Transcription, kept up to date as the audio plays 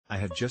I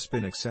had just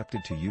been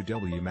accepted to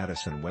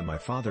UW-Madison when my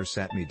father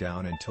sat me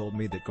down and told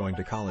me that going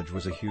to college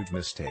was a huge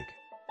mistake.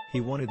 He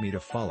wanted me to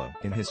follow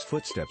in his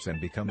footsteps and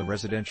become a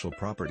residential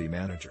property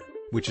manager,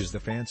 which is the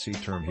fancy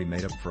term he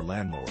made up for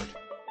landlord.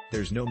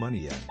 There's no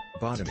money in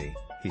botany,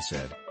 he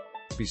said.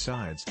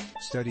 Besides,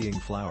 studying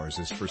flowers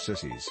is for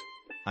sissies.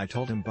 I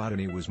told him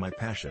botany was my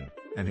passion,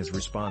 and his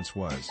response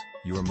was,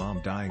 "Your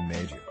mom dying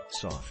made you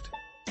soft."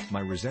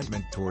 My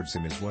resentment towards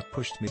him is what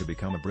pushed me to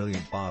become a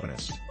brilliant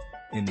botanist.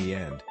 In the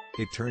end,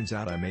 it turns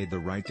out I made the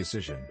right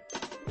decision.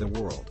 The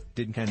world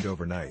didn't end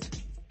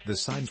overnight. The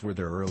signs were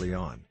there early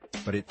on,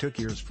 but it took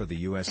years for the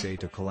USA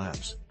to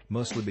collapse,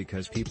 mostly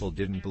because people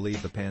didn't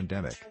believe the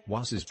pandemic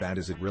was as bad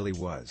as it really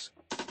was.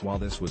 While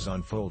this was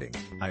unfolding,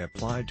 I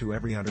applied to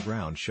every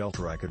underground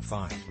shelter I could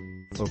find.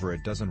 Over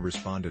a dozen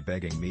responded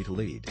begging me to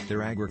lead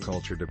their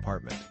agriculture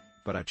department,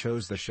 but I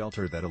chose the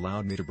shelter that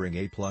allowed me to bring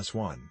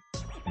A+1.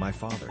 My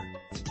father.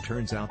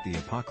 Turns out the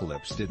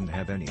apocalypse didn't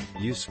have any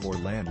use for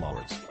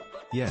landlords.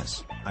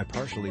 Yes, I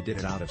partially did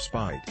it out of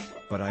spite,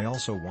 but I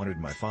also wanted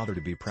my father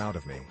to be proud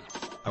of me.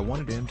 I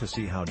wanted him to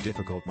see how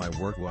difficult my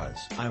work was.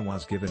 I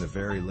was given a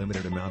very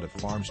limited amount of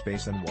farm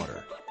space and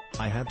water.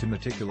 I had to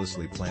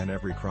meticulously plan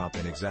every crop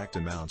in exact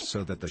amounts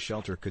so that the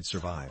shelter could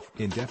survive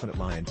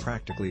indefinitely and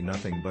practically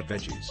nothing but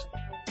veggies.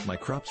 My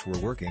crops were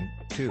working,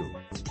 too.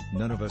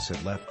 None of us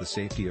had left the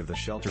safety of the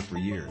shelter for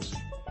years.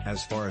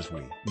 As far as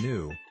we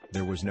knew,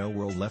 there was no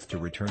world left to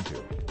return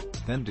to.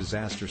 Then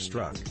disaster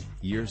struck,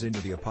 years into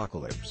the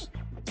apocalypse.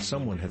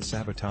 Someone had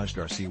sabotaged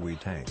our seaweed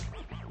tank.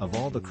 Of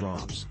all the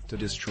crops to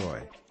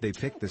destroy, they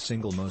picked the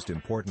single most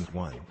important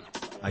one.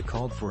 I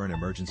called for an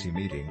emergency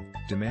meeting,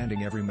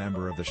 demanding every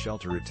member of the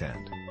shelter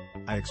attend.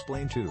 I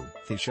explained to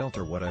the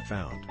shelter what I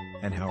found,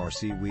 and how our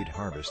seaweed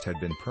harvest had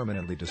been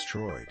permanently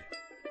destroyed.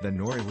 The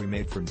nori we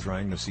made from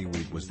drying the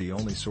seaweed was the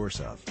only source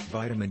of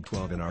vitamin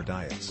 12 in our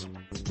diets.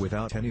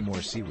 Without any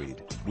more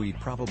seaweed, we'd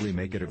probably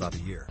make it about a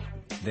year.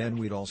 Then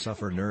we'd all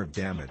suffer nerve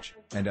damage,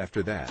 and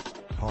after that,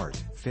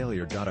 heart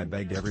failure. I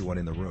begged everyone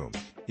in the room,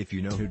 "If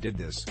you know who did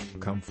this,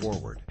 come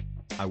forward."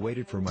 I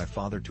waited for my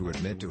father to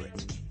admit to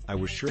it. I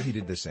was sure he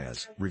did this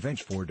as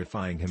revenge for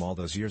defying him all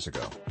those years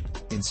ago.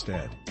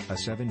 Instead, a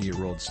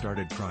 7-year-old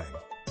started crying.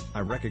 I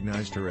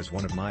recognized her as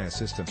one of my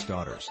assistant's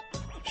daughters.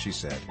 She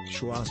said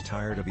she was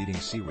tired of eating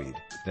seaweed,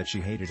 that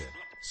she hated it,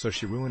 so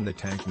she ruined the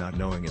tank not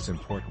knowing its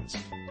importance.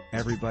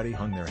 Everybody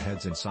hung their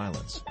heads in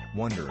silence,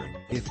 wondering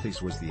if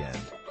this was the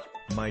end.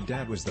 My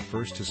dad was the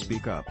first to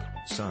speak up.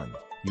 "Son,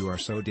 you are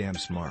so damn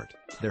smart,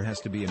 there has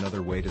to be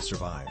another way to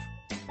survive."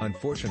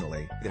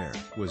 Unfortunately, there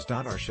was.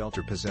 Our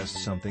shelter possessed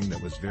something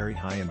that was very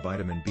high in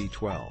vitamin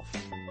B12.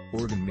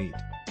 Organ meat.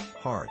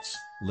 Hearts,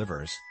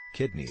 livers,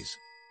 kidneys,